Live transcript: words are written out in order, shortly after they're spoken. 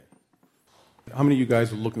How many of you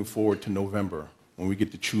guys are looking forward to November when we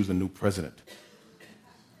get to choose a new president?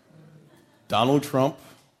 Donald Trump,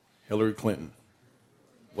 Hillary Clinton.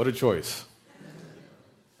 What a choice.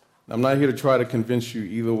 I'm not here to try to convince you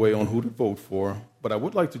either way on who to vote for, but I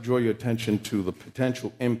would like to draw your attention to the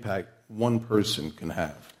potential impact one person can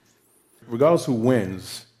have. Regardless who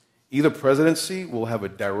wins, either presidency will have a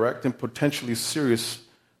direct and potentially serious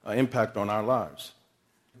impact on our lives.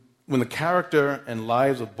 When the character and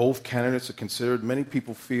lives of both candidates are considered, many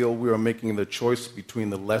people feel we are making the choice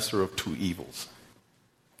between the lesser of two evils.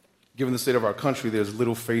 Given the state of our country, there's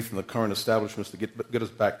little faith in the current establishments to get us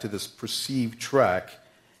back to this perceived track,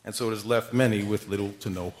 and so it has left many with little to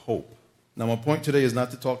no hope. Now, my point today is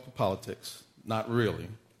not to talk politics, not really,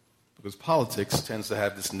 because politics tends to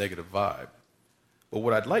have this negative vibe. But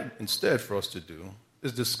what I'd like instead for us to do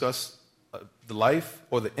is discuss the life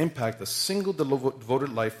or the impact a single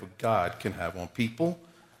devoted life of God can have on people,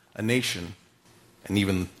 a nation, and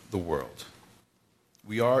even the world.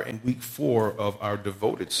 We are in week 4 of our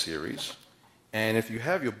Devoted series, and if you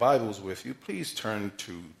have your Bibles with you, please turn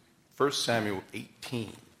to 1 Samuel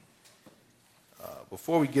 18.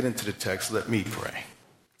 Before we get into the text, let me pray.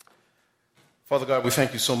 Father God, we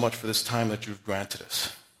thank you so much for this time that you've granted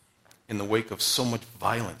us. In the wake of so much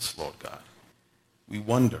violence, Lord God, we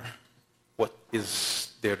wonder, what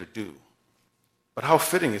is there to do? But how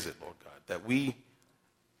fitting is it, Lord God, that we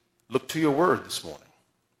look to your word this morning.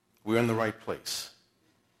 We're in the right place.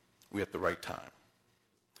 We're at the right time.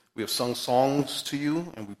 We have sung songs to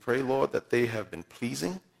you, and we pray, Lord, that they have been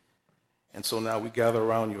pleasing. And so now we gather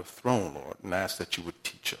around your throne, Lord, and ask that you would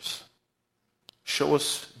teach us. Show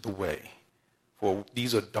us the way, for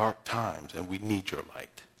these are dark times, and we need your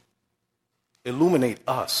light. Illuminate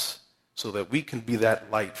us so that we can be that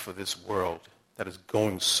light for this world that is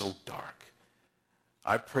going so dark.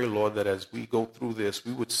 I pray, Lord, that as we go through this,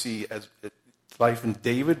 we would see as life in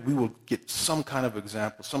David, we will get some kind of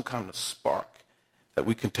example, some kind of spark that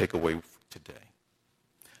we can take away today.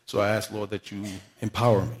 So I ask, Lord, that you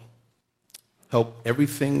empower me. Help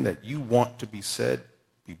everything that you want to be said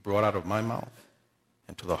be brought out of my mouth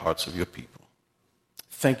and to the hearts of your people.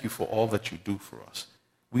 Thank you for all that you do for us.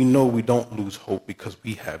 We know we don't lose hope because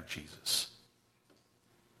we have Jesus.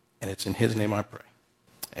 And it's in his name I pray.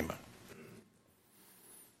 Amen.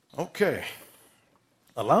 Okay.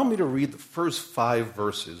 Allow me to read the first 5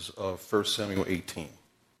 verses of 1 Samuel 18.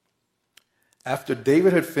 After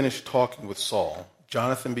David had finished talking with Saul,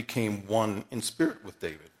 Jonathan became one in spirit with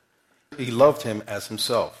David. He loved him as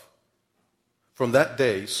himself. From that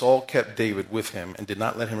day, Saul kept David with him and did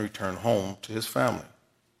not let him return home to his family.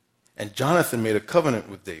 And Jonathan made a covenant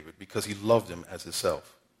with David because he loved him as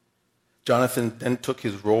himself. Jonathan then took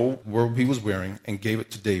his robe he was wearing and gave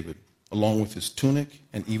it to David, along with his tunic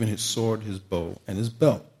and even his sword, his bow, and his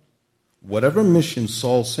belt. Whatever mission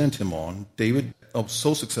Saul sent him on, David was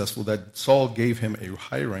so successful that Saul gave him a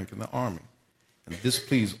high rank in the army. And this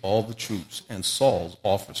pleased all the troops and Saul's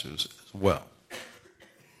officers as well.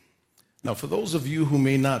 Now, for those of you who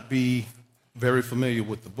may not be very familiar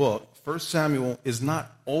with the book, 1 Samuel is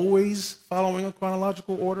not always following a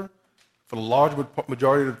chronological order. For the large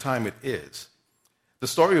majority of the time, it is. The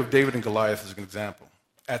story of David and Goliath is an example.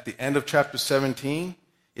 At the end of chapter 17,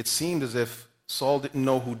 it seemed as if Saul didn't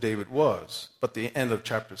know who David was. But at the end of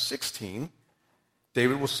chapter 16,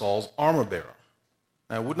 David was Saul's armor bearer.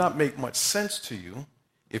 Now, it would not make much sense to you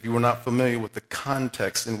if you were not familiar with the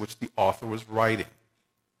context in which the author was writing.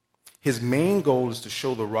 His main goal is to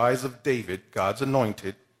show the rise of David, God's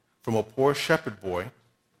anointed, from a poor shepherd boy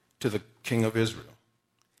to the king of Israel.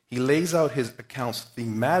 He lays out his accounts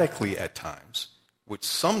thematically at times, which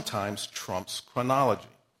sometimes trumps chronology.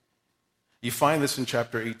 You find this in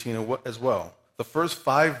chapter 18 as well. The first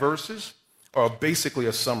 5 verses are basically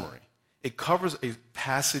a summary. It covers a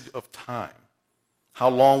passage of time. How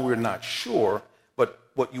long, we're not sure, but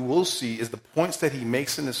what you will see is the points that he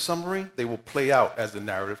makes in the summary, they will play out as the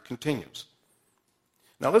narrative continues.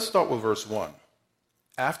 Now let's start with verse 1.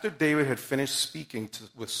 After David had finished speaking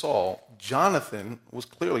with Saul, Jonathan was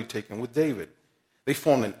clearly taken with David. They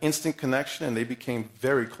formed an instant connection and they became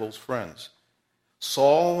very close friends.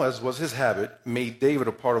 Saul, as was his habit, made David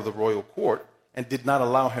a part of the royal court and did not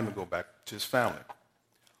allow him to go back to his family.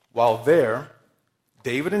 While there,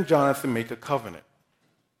 David and Jonathan make a covenant.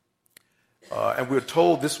 And we're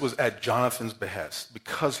told this was at Jonathan's behest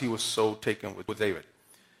because he was so taken with David.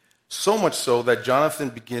 So much so that Jonathan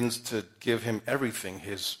begins to give him everything: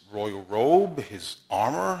 his royal robe, his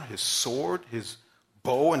armor, his sword, his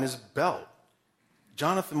bow, and his belt.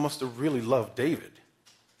 Jonathan must have really loved David.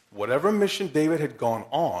 Whatever mission David had gone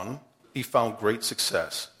on, he found great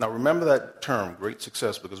success. Now remember that term, great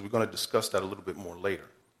success, because we're going to discuss that a little bit more later.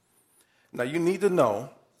 Now you need to know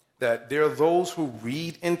that there are those who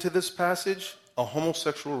read into this passage a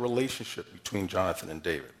homosexual relationship between Jonathan and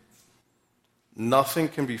David. Nothing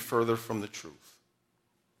can be further from the truth.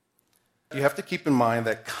 You have to keep in mind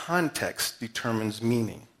that context determines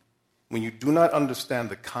meaning. When you do not understand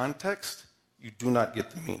the context, you do not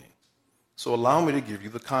get the meaning. So allow me to give you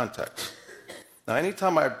the context. Now,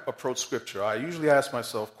 anytime I approach Scripture, I usually ask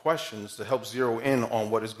myself questions to help zero in on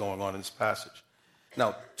what is going on in this passage.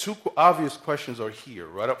 Now, two obvious questions are here,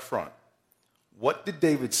 right up front. What did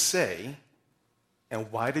David say, and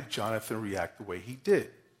why did Jonathan react the way he did?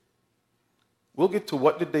 We'll get to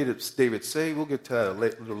what did David say. We'll get to that a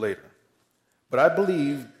little later. But I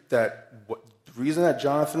believe that the reason that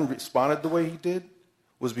Jonathan responded the way he did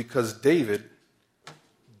was because David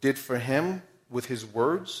did for him with his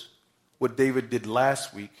words what David did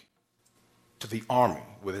last week to the army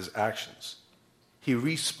with his actions. He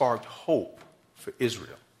re-sparked hope for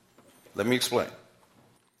Israel. Let me explain.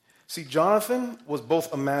 See, Jonathan was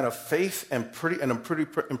both a man of faith and a pretty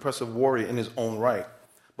impressive warrior in his own right.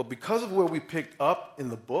 But because of where we picked up in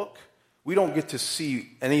the book, we don't get to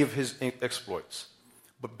see any of his exploits.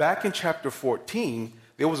 But back in chapter 14,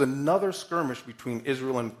 there was another skirmish between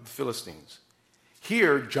Israel and the Philistines.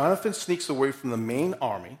 Here, Jonathan sneaks away from the main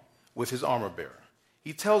army with his armor bearer.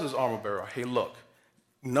 He tells his armor bearer, hey, look,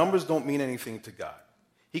 numbers don't mean anything to God.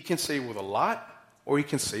 He can save with a lot, or he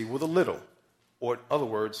can save with a little. Or in other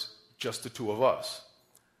words, just the two of us.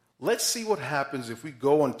 Let's see what happens if we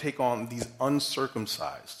go and take on these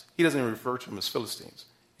uncircumcised. He doesn't even refer to them as Philistines.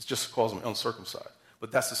 He just calls them uncircumcised.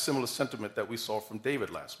 But that's a similar sentiment that we saw from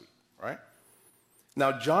David last week, right?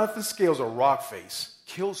 Now, Jonathan scales a rock face,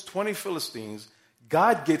 kills 20 Philistines.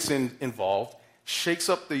 God gets involved, shakes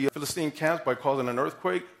up the Philistine camps by causing an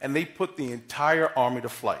earthquake, and they put the entire army to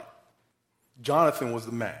flight. Jonathan was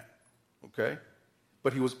the man, okay?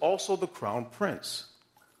 But he was also the crown prince.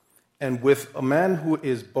 And with a man who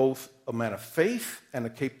is both a man of faith and a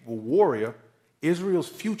capable warrior, Israel's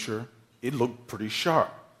future, it looked pretty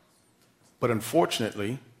sharp. But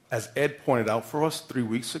unfortunately, as Ed pointed out for us 3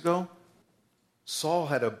 weeks ago, Saul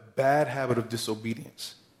had a bad habit of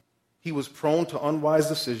disobedience. He was prone to unwise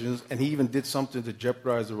decisions, and he even did something to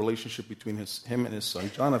jeopardize the relationship between him and his son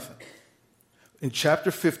Jonathan. In chapter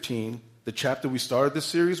 15, the chapter we started this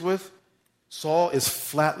series with, Saul is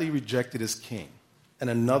flatly rejected as king, and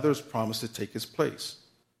another is promised to take his place.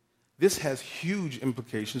 This has huge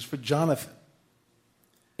implications for Jonathan.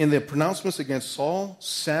 In their pronouncements against Saul,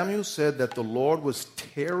 Samuel said that the Lord was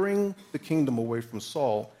tearing the kingdom away from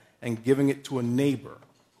Saul and giving it to a neighbor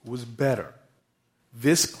who was better.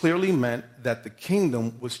 This clearly meant that the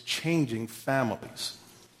kingdom was changing families.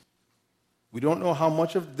 We don't know how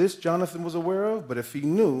much of this Jonathan was aware of, but if he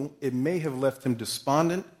knew, it may have left him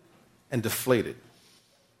despondent and deflated.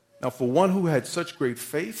 Now, for one who had such great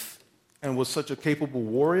faith and was such a capable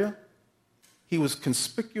warrior, he was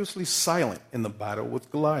conspicuously silent in the battle with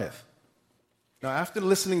Goliath. Now, after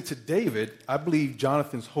listening to David, I believe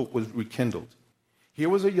Jonathan's hope was rekindled. Here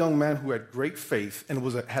was a young man who had great faith and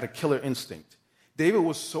had a killer instinct. David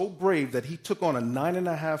was so brave that he took on a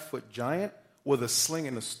 9.5-foot giant with a sling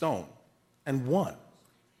and a stone and won.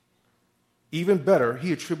 Even better,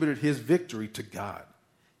 he attributed his victory to God.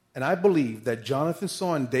 And I believe that Jonathan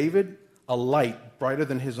saw in David a light brighter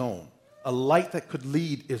than his own, a light that could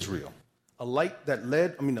lead Israel, a light that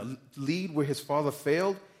lead where his father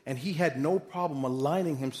failed, and he had no problem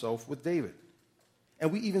aligning himself with David.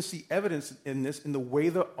 And we even see evidence in this in the way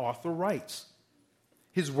the author writes.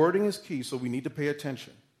 His wording is key, so we need to pay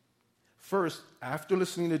attention. First, after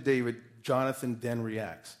listening to David, Jonathan then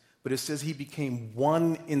reacts. But it says he became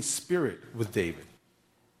one in spirit with David.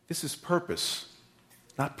 This is purpose,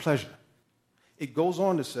 not pleasure. It goes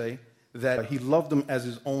on to say that he loved him as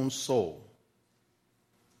his own soul.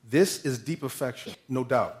 This is deep affection, no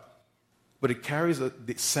doubt. But it carries the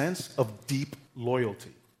sense of deep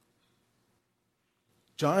loyalty.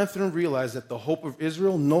 Jonathan realized that the hope of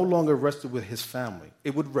Israel no longer rested with his family.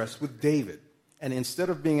 It would rest with David. And instead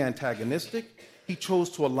of being antagonistic, he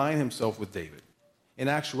chose to align himself with David. In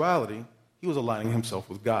actuality, he was aligning himself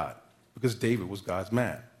with God because David was God's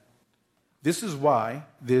man. This is why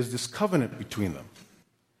there's this covenant between them.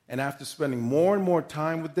 And after spending more and more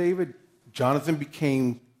time with David, Jonathan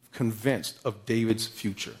became convinced of David's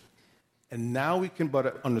future. And now we can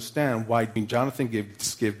better understand why Jonathan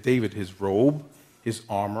gave David his robe, his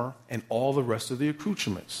armor, and all the rest of the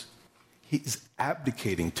accoutrements. He is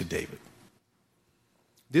abdicating to David.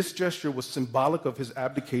 This gesture was symbolic of his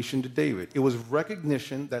abdication to David. It was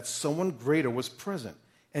recognition that someone greater was present.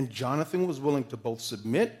 And Jonathan was willing to both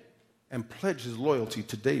submit and pledge his loyalty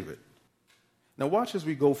to David. Now watch as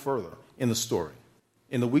we go further in the story.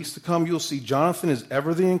 In the weeks to come, you'll see Jonathan is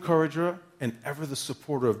ever the encourager and ever the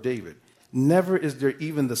supporter of David. Never is there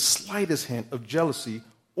even the slightest hint of jealousy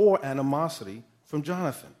or animosity from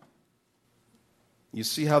Jonathan. You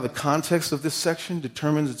see how the context of this section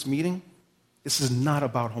determines its meaning? This is not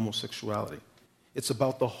about homosexuality. It's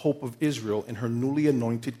about the hope of Israel in her newly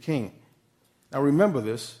anointed king. Now remember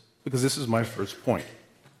this, because this is my first point.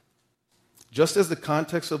 Just as the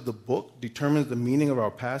context of the book determines the meaning of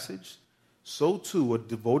our passage, so too a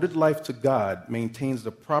devoted life to God maintains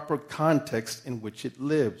the proper context in which it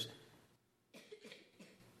lives.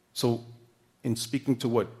 So, in speaking to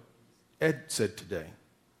what Ed said today,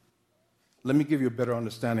 let me give you a better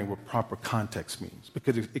understanding of what proper context means,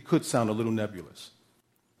 because it could sound a little nebulous.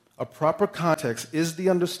 A proper context is the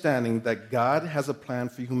understanding that God has a plan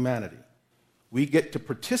for humanity. We get to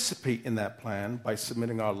participate in that plan by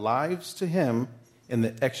submitting our lives to Him in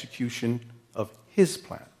the execution of His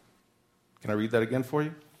plan. Can I read that again for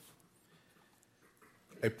you?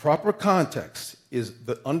 A proper context is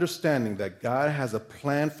the understanding that God has a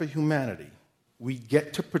plan for humanity. We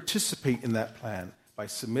get to participate in that plan by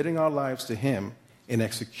submitting our lives to Him in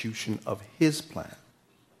execution of His plan.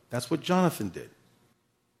 That's what Jonathan did.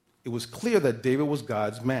 It was clear that David was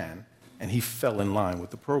God's man, and he fell in line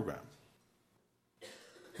with the program.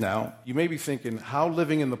 Now, you may be thinking how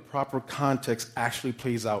living in the proper context actually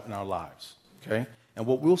plays out in our lives, okay? And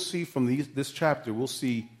what we'll see from this chapter, we'll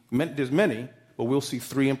see, there's many, but we'll see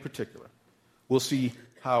three in particular. We'll see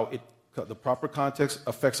how the proper context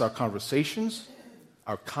affects our conversations,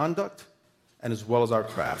 our conduct, and as well as our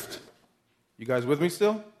craft. You guys with me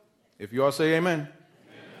still? If you all say amen.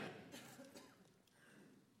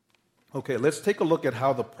 Okay, let's take a look at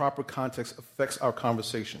how the proper context affects our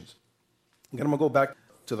conversations. Again, I'm going to go back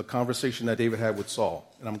to the conversation that David had with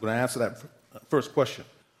Saul, and I'm going to answer that first question.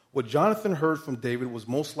 What Jonathan heard from David was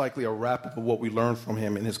most likely a wrap-up of what we learned from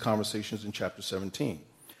him in his conversations in chapter 17.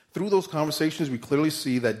 Through those conversations, we clearly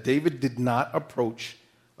see that David did not approach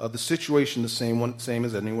the situation the same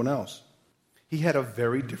as anyone else. He had a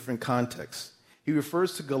very different context. He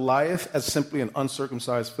refers to Goliath as simply an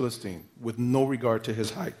uncircumcised Philistine with no regard to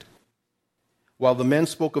his height. While the men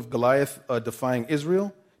spoke of Goliath defying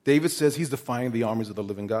Israel, David says he's defying the armies of the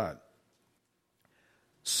living God.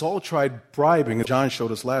 Saul tried bribing, as John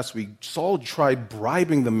showed us last week, Saul tried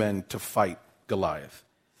bribing the men to fight Goliath.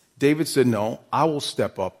 David said, no, I will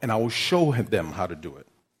step up and I will show them how to do it.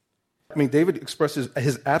 I mean, David expresses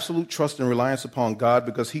his absolute trust and reliance upon God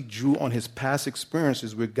because he drew on his past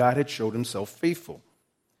experiences where God had showed himself faithful.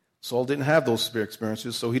 Saul didn't have those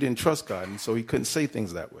experiences, so he didn't trust God, and so he couldn't say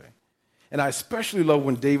things that way. And I especially love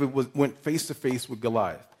when David went face to face with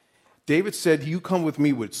Goliath. David said, you come with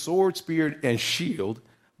me with sword, spear, and shield,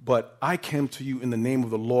 but I came to you in the name of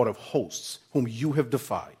the Lord of hosts, whom you have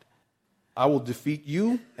defied. I will defeat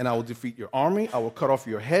you, and I will defeat your army. I will cut off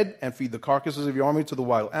your head and feed the carcasses of your army to the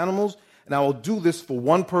wild animals, and I will do this for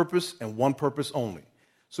one purpose and one purpose only,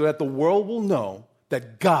 so that the world will know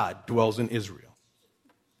that God dwells in Israel.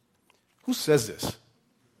 Who says this?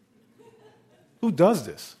 Who does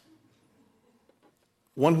this?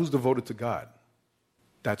 One who's devoted to God.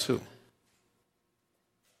 That's who.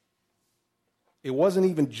 It wasn't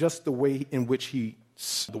even just the way in which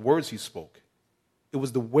the words he spoke. It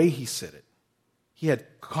was the way he said it. He had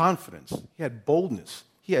confidence. He had boldness.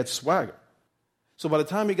 He had swagger. So by the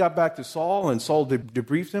time he got back to Saul and Saul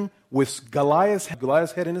debriefed him with Goliath's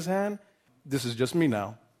head in his hand, this is just me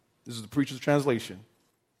now. This is the preacher's translation.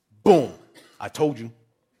 Boom. I told you.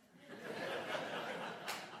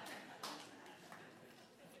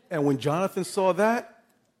 And when Jonathan saw that,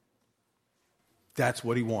 that's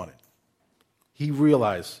what he wanted. He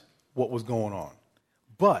realized what was going on.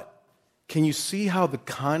 But can you see how the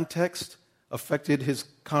context affected his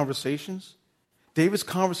conversations? David's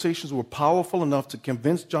conversations were powerful enough to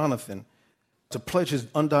convince Jonathan to pledge his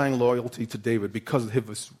undying loyalty to David because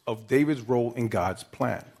of David's role in God's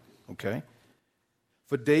plan. Okay?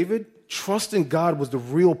 For David, trust in God was the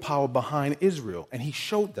real power behind Israel, and he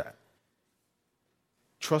showed that.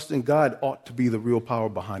 Trust in God ought to be the real power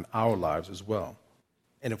behind our lives as well.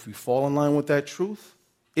 And if we fall in line with that truth,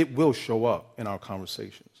 it will show up in our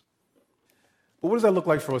conversations. But what does that look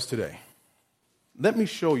like for us today? Let me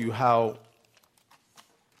show you how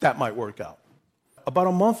that might work out. About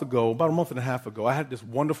a month and a half ago, I had this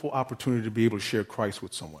wonderful opportunity to be able to share Christ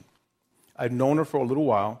with someone. I'd known her for a little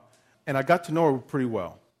while, and I got to know her pretty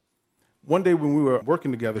well. One day when we were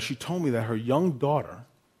working together, she told me that her young daughter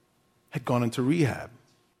had gone into rehab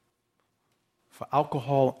for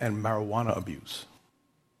alcohol and marijuana abuse.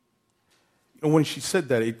 And when she said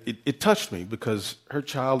that, it touched me because her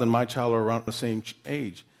child and my child are around the same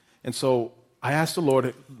age. And so I asked the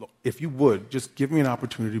Lord, if you would, just give me an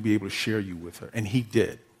opportunity to be able to share you with her. And he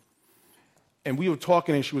did. And we were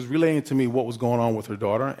talking, and she was relaying to me what was going on with her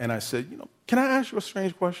daughter. And I said, can I ask you a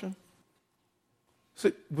strange question? I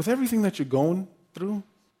said, with everything that you're going through,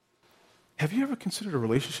 have you ever considered a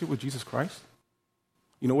relationship with Jesus Christ?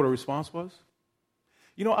 You know what her response was?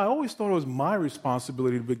 I always thought it was my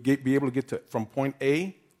responsibility to be able to get from point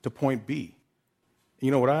A to point B. And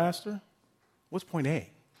you know what I asked her? What's point A?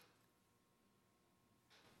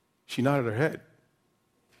 She nodded her head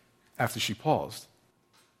after she paused.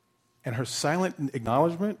 And her silent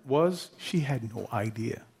acknowledgement was she had no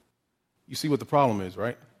idea. You see what the problem is,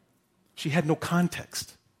 right? She had no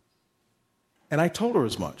context. And I told her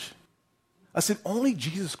as much. I said, only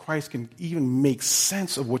Jesus Christ can even make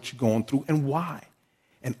sense of what you're going through and why.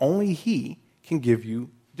 And only he can give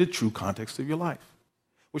you the true context of your life.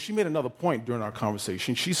 Well, she made another point during our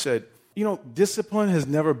conversation. She said, discipline has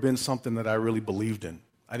never been something that I really believed in.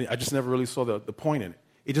 I just never really saw the point in it.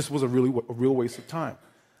 It just was a real waste of time.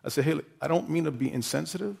 I said, hey, I don't mean to be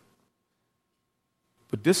insensitive,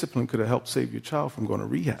 but discipline could have helped save your child from going to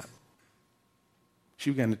rehab.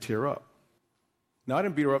 She began to tear up. Now, I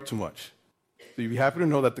didn't beat her up too much. So you'd be happy to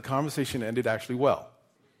know that the conversation ended actually well.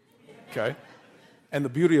 Okay? And the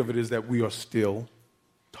beauty of it is that we are still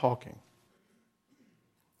talking.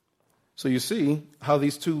 So you see how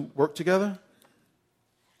these two work together?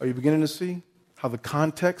 Are you beginning to see how the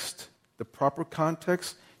context, the proper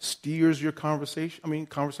context, steers your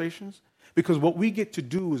conversations? Because what we get to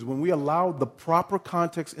do is when we allow the proper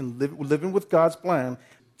context in living with God's plan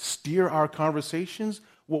steer our conversations,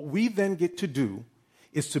 what we then get to do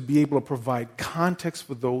is to be able to provide context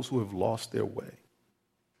for those who have lost their way.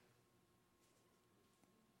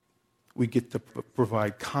 We get to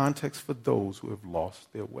provide context for those who have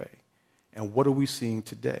lost their way. And what are we seeing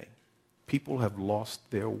today? People have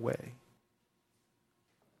lost their way.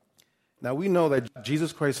 Now, we know that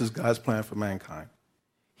Jesus Christ is God's plan for mankind.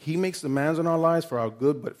 He makes demands on our lives for our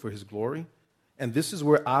good, but for his glory. And this is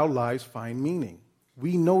where our lives find meaning.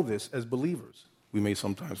 We know this as believers. We may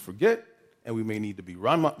sometimes forget, and we may need to be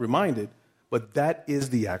reminded, but that is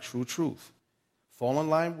the actual truth. Fall in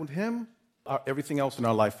line with him, everything else in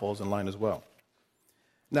our life falls in line as well.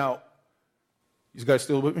 Now, you guys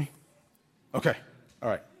still with me? Okay, all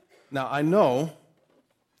right. Now, I know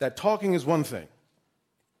that talking is one thing.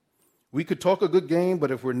 We could talk a good game,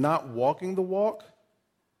 but if we're not walking the walk,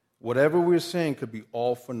 whatever we're saying could be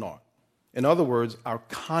all for naught. In other words, our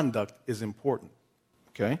conduct is important,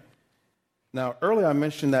 okay? Now, earlier I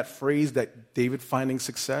mentioned that phrase that David finding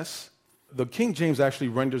success. The King James actually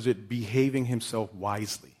renders it behaving himself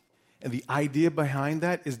wisely. And the idea behind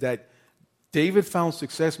that is that David found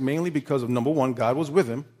success mainly because of, number one, God was with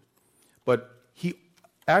him, but he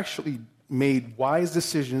actually made wise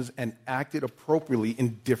decisions and acted appropriately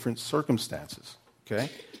in different circumstances, okay?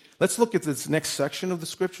 Let's look at this next section of the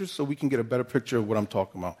scriptures so we can get a better picture of what I'm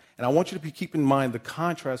talking about. And I want you to keep in mind the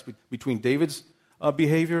contrast between David's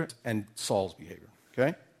behavior and Saul's behavior, okay?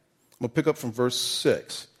 I'm going to pick up from verse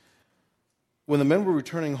 6. When the men were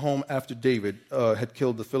returning home after David had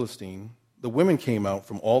killed the Philistine, the women came out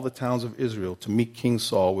from all the towns of Israel to meet King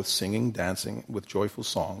Saul with singing, dancing, with joyful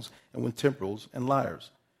songs, and with timbrels and lyres.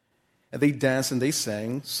 And they danced and they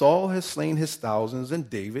sang, Saul has slain his thousands and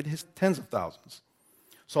David his tens of thousands.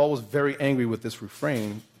 Saul was very angry with this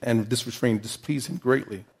refrain, and this refrain displeased him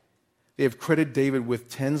greatly. They have credited David with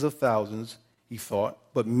tens of thousands, he thought,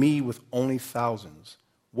 but me with only thousands.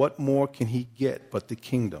 What more can he get but the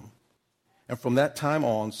kingdom? And from that time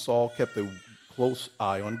on, Saul kept a close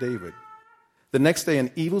eye on David. The next day,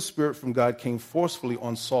 an evil spirit from God came forcefully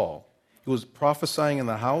on Saul. He was prophesying in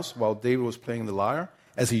the house while David was playing the lyre,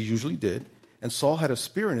 as he usually did, and Saul had a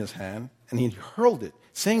spear in his hand, and he hurled it,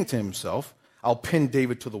 saying to himself, I'll pin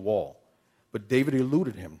David to the wall. But David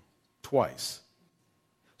eluded him twice.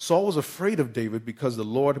 Saul was afraid of David because the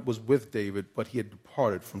Lord was with David, but he had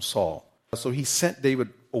departed from Saul. So he sent David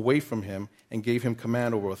away from him and gave him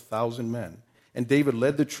command over 1,000 men. And David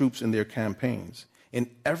led the troops in their campaigns. In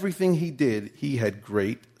everything he did, he had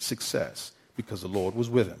great success because the Lord was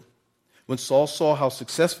with him. When Saul saw how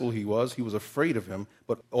successful he was afraid of him,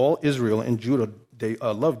 but all Israel and Judah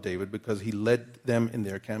loved David because he led them in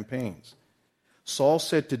their campaigns. Saul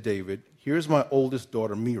said to David, here's my oldest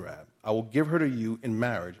daughter, Merab. I will give her to you in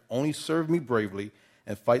marriage. Only serve me bravely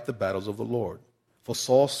and fight the battles of the Lord. For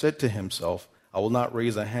Saul said to himself, I will not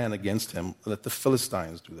raise a hand against him. Let the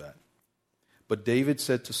Philistines do that. But David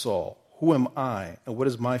said to Saul, who am I and what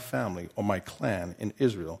is my family or my clan in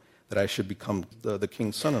Israel that I should become the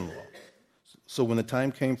king's son-in-law? So when the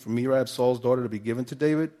time came for Merab, Saul's daughter, to be given to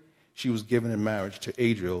David, she was given in marriage to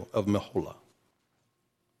Adriel of Meholah.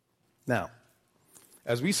 Now,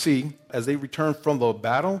 as we see, as they return from the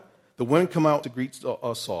battle, the women come out to greet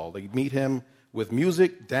Saul. They meet him with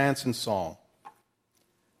music, dance, and song.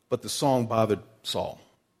 But the song bothered Saul.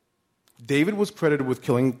 David was credited with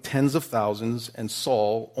killing tens of thousands, and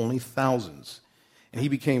Saul only thousands. And he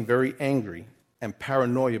became very angry, and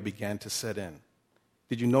paranoia began to set in.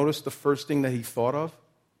 Did you notice the first thing that he thought of?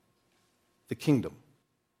 The kingdom.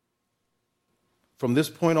 From this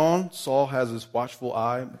point on, Saul has this watchful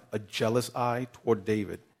eye, a jealous eye toward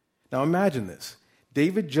David. Now imagine this.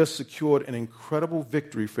 David just secured an incredible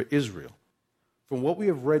victory for Israel. From what we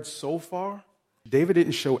have read so far, David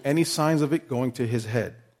didn't show any signs of it going to his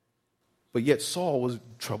head. But yet Saul was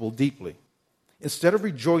troubled deeply. Instead of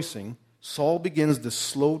rejoicing, Saul begins the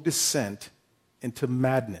slow descent into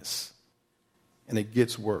madness. And it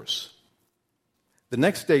gets worse. The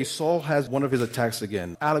next day, Saul has one of his attacks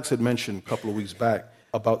again. Alex had mentioned a couple of weeks back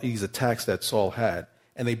about these attacks that Saul had,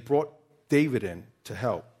 and they brought David in to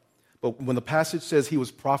help. But when the passage says he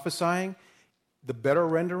was prophesying, the better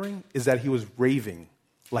rendering is that he was raving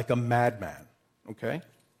like a madman, okay?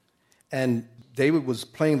 And David was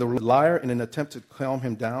playing the lyre in an attempt to calm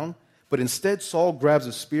him down, but instead Saul grabs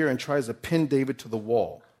a spear and tries to pin David to the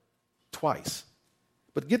wall twice.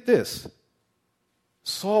 But get this,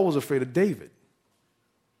 Saul was afraid of David.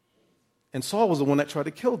 And Saul was the one that tried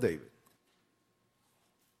to kill David.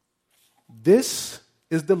 This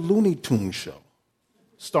is the Looney Tunes show,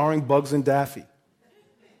 starring Bugs and Daffy.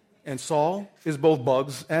 And Saul is both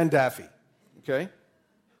Bugs and Daffy, okay?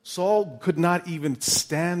 Saul could not even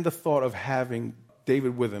stand the thought of having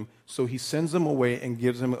David with him, so he sends him away and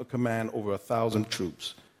gives him a command over 1,000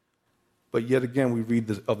 troops. But yet again, we read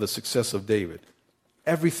of the success of David.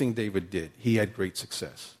 Everything David did, he had great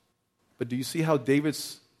success. But do you see how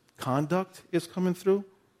David's conduct is coming through?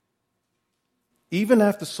 Even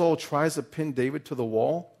after Saul tries to pin David to the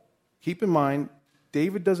wall, keep in mind,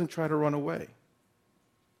 David doesn't try to run away.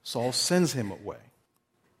 Saul sends him away.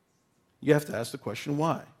 You have to ask the question,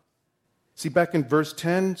 why? See, back in verse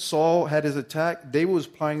 10, Saul had his attack. David was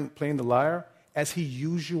playing the lyre as he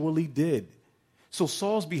usually did. So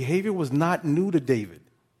Saul's behavior was not new to David.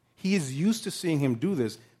 He is used to seeing him do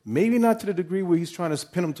this, maybe not to the degree where he's trying to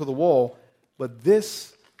pin him to the wall, but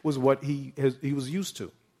this was what he was used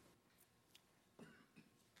to.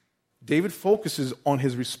 David focuses on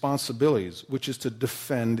his responsibilities, which is to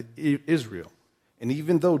defend Israel. And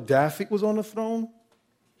even though Daphne was on the throne,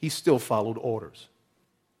 he still followed orders.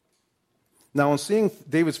 Now, on seeing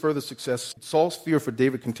David's further success, Saul's fear for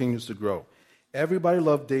David continues to grow. Everybody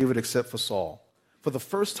loved David except for Saul. For the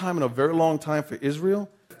first time in a very long time for Israel,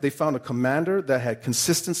 they found a commander that had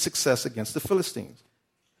consistent success against the Philistines.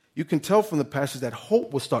 You can tell from the passage that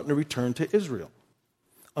hope was starting to return to Israel.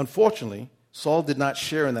 Unfortunately, Saul did not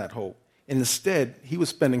share in that hope, and instead, he was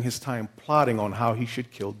spending his time plotting on how he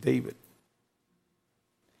should kill David.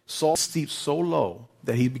 Saul steeps so low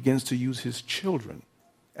that he begins to use his children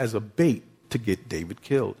as a bait to get David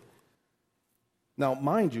killed. Now,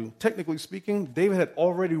 mind you, technically speaking, David had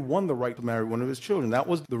already won the right to marry one of his children. That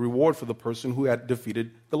was the reward for the person who had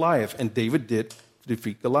defeated Goliath, and David did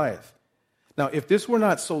defeat Goliath. Now, if this were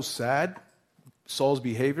not so sad, Saul's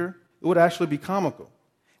behavior, it would actually be comical.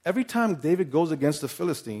 Every time David goes against the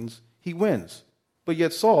Philistines, he wins. But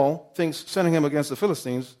yet Saul thinks sending him against the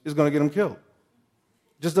Philistines is going to get him killed.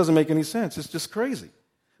 It just doesn't make any sense. It's just crazy.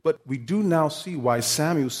 But we do now see why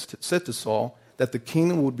Samuel said to Saul that the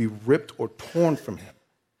kingdom would be ripped or torn from him.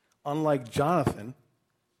 Unlike Jonathan,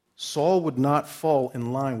 Saul would not fall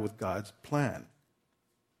in line with God's plan.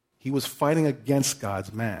 He was fighting against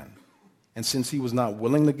God's man. And since he was not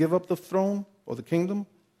willing to give up the throne or the kingdom,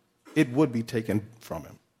 it would be taken from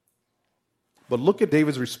him. But look at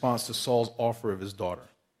David's response to Saul's offer of his daughter.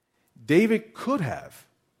 David could have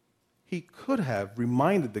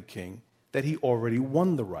reminded the king that he already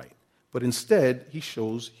won the right. But instead, he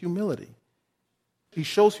shows humility. He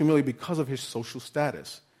shows humility because of his social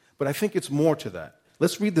status. But I think it's more to that.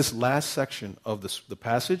 Let's read this last section of the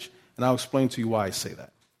passage, and I'll explain to you why I say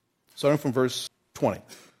that. Starting from verse 20.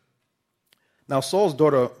 Now Saul's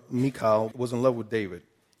daughter Michal was in love with David,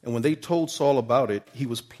 and when they told Saul about it, he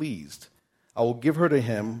was pleased. I will give her to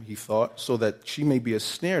him, he thought, so that she may be a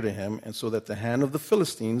snare to him, and so that the hand of the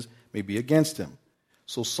Philistines may be against him.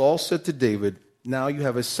 So Saul said to David, now you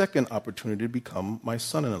have a second opportunity to become my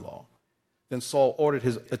son-in-law. Then Saul ordered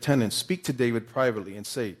his attendants, speak to David privately and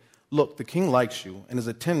say, look, the king likes you, and his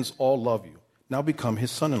attendants all love you. Now become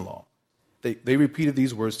his son-in-law. They repeated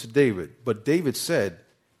these words to David. But David said,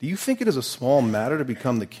 do you think it is a small matter to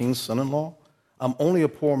become the king's son-in-law? I'm only a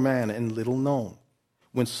poor man and little known."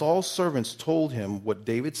 When Saul's servants told him what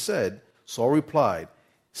David said, Saul replied,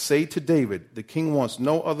 "Say to David, the king wants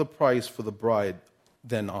no other price for the bride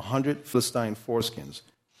than 100 Philistine foreskins."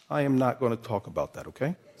 I am not going to talk about that,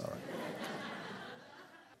 okay? All right.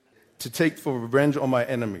 "To take for revenge on my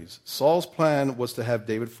enemies." Saul's plan was to have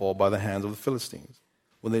David fall by the hands of the Philistines.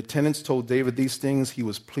 When the attendants told David these things, he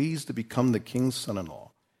was pleased to become the king's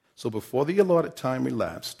son-in-law. So before the allotted time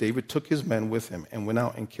elapsed, David took his men with him and went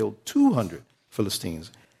out and killed 200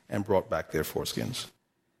 Philistines and brought back their foreskins.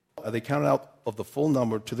 They counted out of the full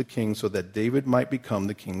number to the king so that David might become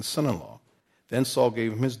the king's son-in-law. Then Saul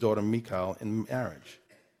gave him his daughter Michal in marriage.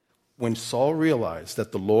 When Saul realized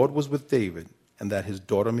that the Lord was with David and that his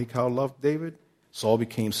daughter Michal loved David, Saul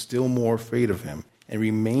became still more afraid of him and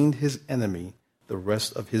remained his enemy the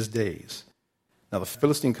rest of his days. Now the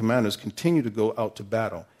Philistine commanders continued to go out to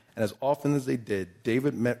battle, and as often as they did,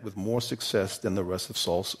 David met with more success than the rest of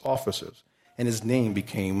Saul's officers, and his name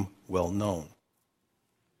became well known.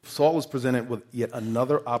 Saul was presented with yet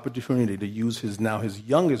another opportunity to use his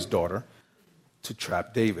youngest daughter to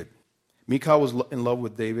trap David. Michal was in love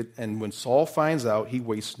with David, and when Saul finds out, he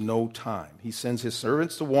wastes no time. He sends his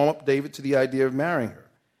servants to warm up David to the idea of marrying her.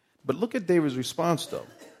 But look at David's response, though.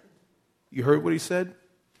 You heard what he said?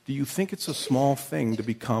 Do you think it's a small thing to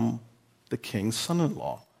become the king's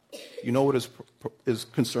son-in-law? You know what his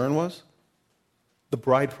concern was? The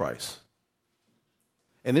bride price.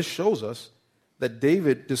 And this shows us that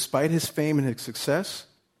David, despite his fame and his success,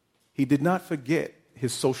 he did not forget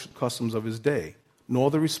his social customs of his day, nor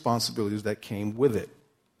the responsibilities that came with it.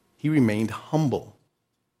 He remained humble.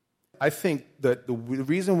 I think that the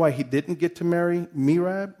reason why he didn't get to marry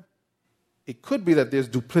Merab, it could be that there's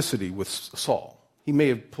duplicity with Saul. He may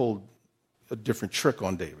have pulled a different trick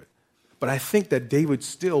on David. But I think that David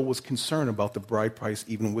still was concerned about the bride price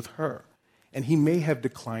even with her. And he may have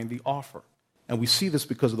declined the offer. And we see this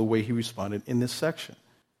because of the way he responded in this section.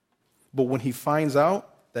 But when he finds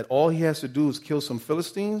out that all he has to do is kill some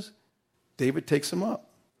Philistines, David takes him up.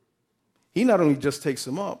 He not only just takes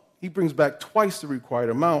him up, he brings back twice the required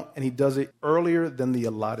amount, and he does it earlier than the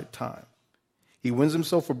allotted time. He wins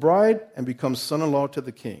himself a bride and becomes son-in-law to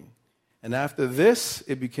the king. And after this,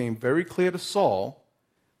 it became very clear to Saul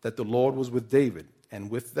that the Lord was with David. And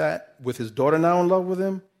with that, with his daughter now in love with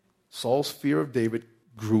him, Saul's fear of David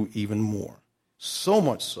grew even more. So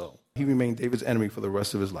much so, he remained David's enemy for the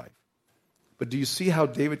rest of his life. But do you see how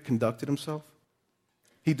David conducted himself?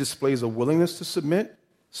 He displays a willingness to submit,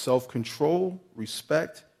 self-control,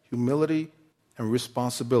 respect, humility, and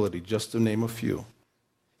responsibility, just to name a few.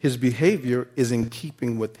 His behavior is in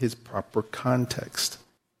keeping with his proper context.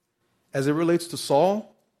 As it relates to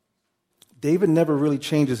Saul, David never really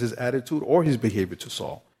changes his attitude or his behavior to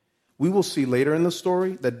Saul. We will see later in the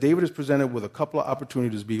story that David is presented with a couple of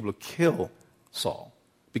opportunities to be able to kill Saul,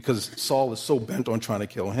 because Saul is so bent on trying to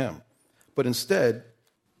kill him. But instead,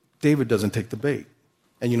 David doesn't take the bait.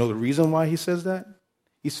 And you know the reason why he says that?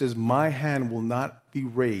 He says, "My hand will not be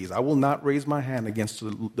raised. I will not raise my hand against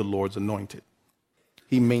the Lord's anointed."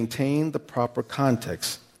 He maintained the proper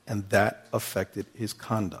context, and that affected his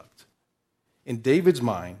conduct. In David's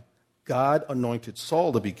mind, God anointed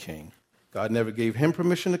Saul to be king. God never gave him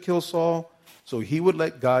permission to kill Saul, so he would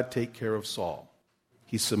let God take care of Saul.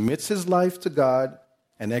 He submits his life to God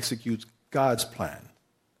and executes God's plan,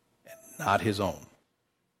 and not his own.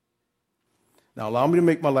 Now, allow me to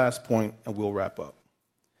make my last point, and we'll wrap up.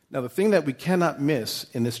 Now, the thing that we cannot miss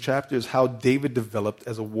in this chapter is how David developed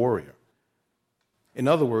as a warrior. In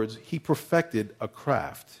other words, he perfected a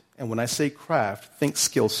craft. And when I say craft, think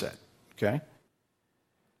skill set, okay?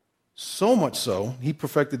 So much so, he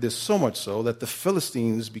perfected this so much so that the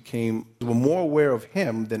Philistines were more aware of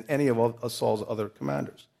him than any of Saul's other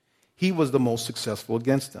commanders. He was the most successful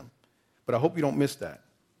against them. But I hope you don't miss that.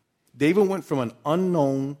 David went from an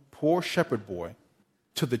unknown, poor shepherd boy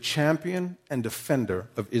to the champion and defender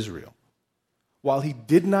of Israel. While he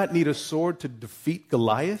did not need a sword to defeat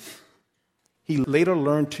Goliath, he later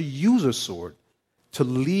learned to use a sword to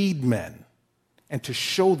lead men and to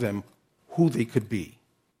show them who they could be.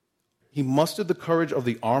 He mustered the courage of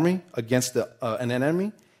the army against an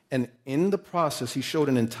enemy, and in the process, he showed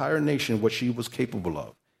an entire nation what she was capable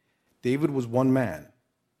of. David was one man,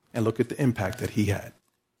 and look at the impact that he had.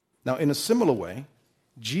 Now, in a similar way,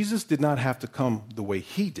 Jesus did not have to come the way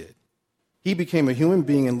he did. He became a human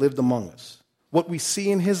being and lived among us. What we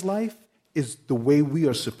see in his life is the way we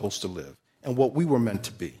are supposed to live and what we were meant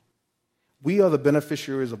to be. We are the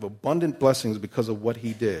beneficiaries of abundant blessings because of what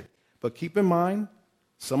he did. But keep in mind,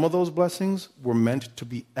 some of those blessings were meant to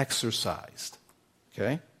be exercised.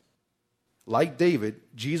 Okay? Like David,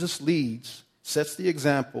 Jesus leads sets the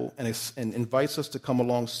example and invites us to come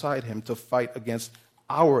alongside him to fight against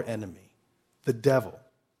our enemy, the devil.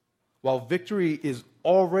 While victory is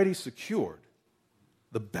already secured,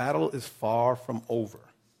 the battle is far from over.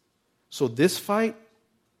 So this fight,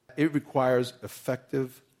 it requires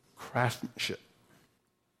effective craftsmanship.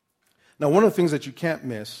 Now, one of the things that you can't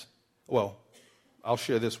miss, well, I'll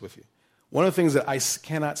share this with you. One of the things that I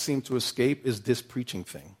cannot seem to escape is this preaching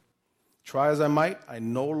thing. Try as I might, I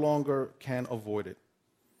no longer can avoid it.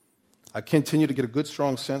 I continue to get a good,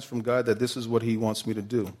 strong sense from God that this is what he wants me to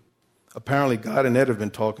do. Apparently, God and Ed have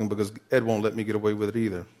been talking because Ed won't let me get away with it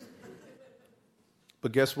either.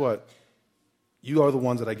 But guess what? You are the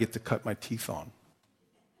ones that I get to cut my teeth on.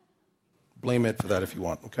 Blame Ed for that if you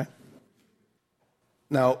want, okay?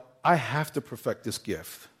 Now, I have to perfect this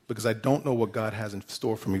gift because I don't know what God has in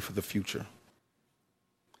store for me for the future.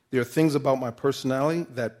 There are things about my personality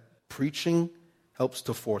that preaching helps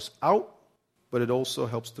to force out, but it also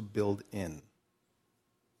helps to build in.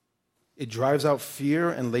 It drives out fear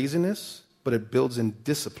and laziness, but it builds in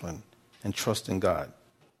discipline and trust in God.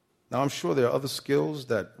 Now, I'm sure there are other skills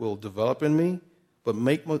that will develop in me, but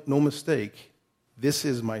make no mistake, this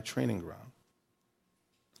is my training ground.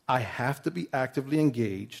 I have to be actively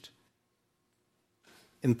engaged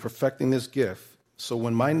in perfecting this gift, so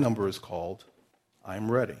when my number is called,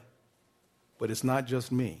 I'm ready. But it's not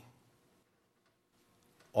just me.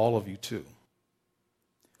 All of you too.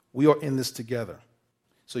 We are in this together.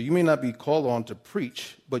 So you may not be called on to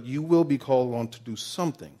preach, but you will be called on to do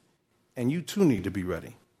something, and you too need to be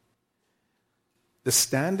ready. The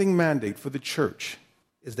standing mandate for the church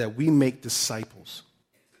is that we make disciples.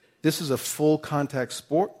 This is a full contact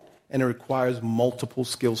sport, and it requires multiple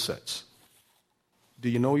skill sets. Do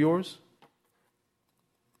you know yours?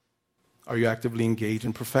 Are you actively engaged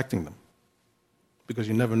in perfecting them? Because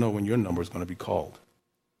you never know when your number is going to be called.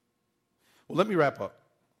 Well, let me wrap up.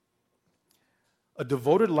 A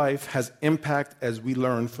devoted life has impact, as we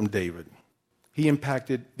learned from David. He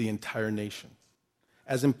impacted the entire nation.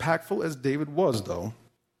 As impactful as David was, though,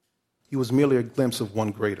 he was merely a glimpse of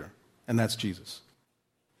one greater, and that's Jesus.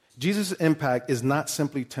 Jesus' impact is not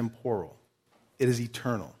simply temporal, it is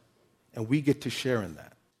eternal, and we get to share in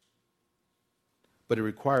that. But it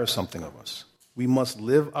requires something of us. We must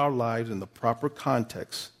live our lives in the proper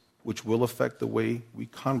context, which will affect the way we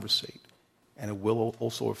conversate, and it will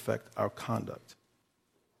also affect our conduct.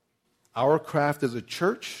 Our craft as a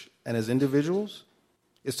church and as individuals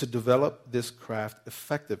is to develop this craft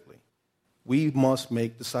effectively. We must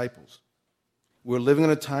make disciples. We're living in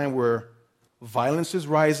a time where violence is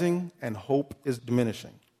rising and hope is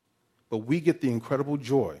diminishing. But we get the incredible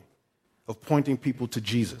joy of pointing people to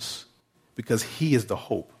Jesus because he is the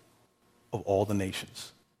hope of all the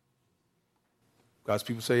nations. God's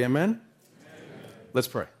people say amen? Amen. Let's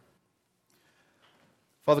pray.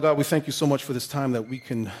 Father God, we thank you so much for this time that we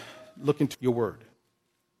can look into your word.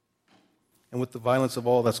 And with the violence of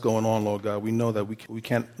all that's going on, Lord God, we know that we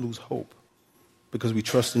can't lose hope because we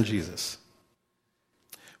trust in Jesus.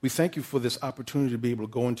 We thank you for this opportunity to be able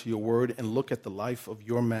to go into your word and look at the life of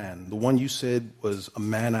your man, the one you said was a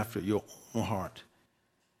man after your own heart.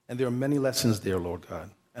 And there are many lessons there, Lord God.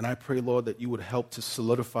 And I pray, Lord, that you would help to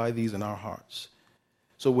solidify these in our hearts.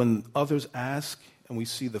 So when others ask and we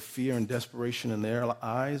see the fear and desperation in their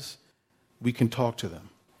eyes, we can talk to them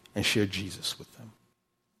and share Jesus with them.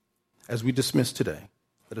 As we dismiss today,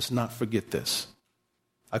 let us not forget this.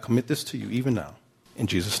 I commit this to you even now. In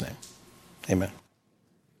Jesus' name, amen.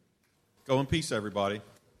 Go in peace, everybody.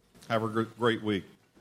 Have a great week.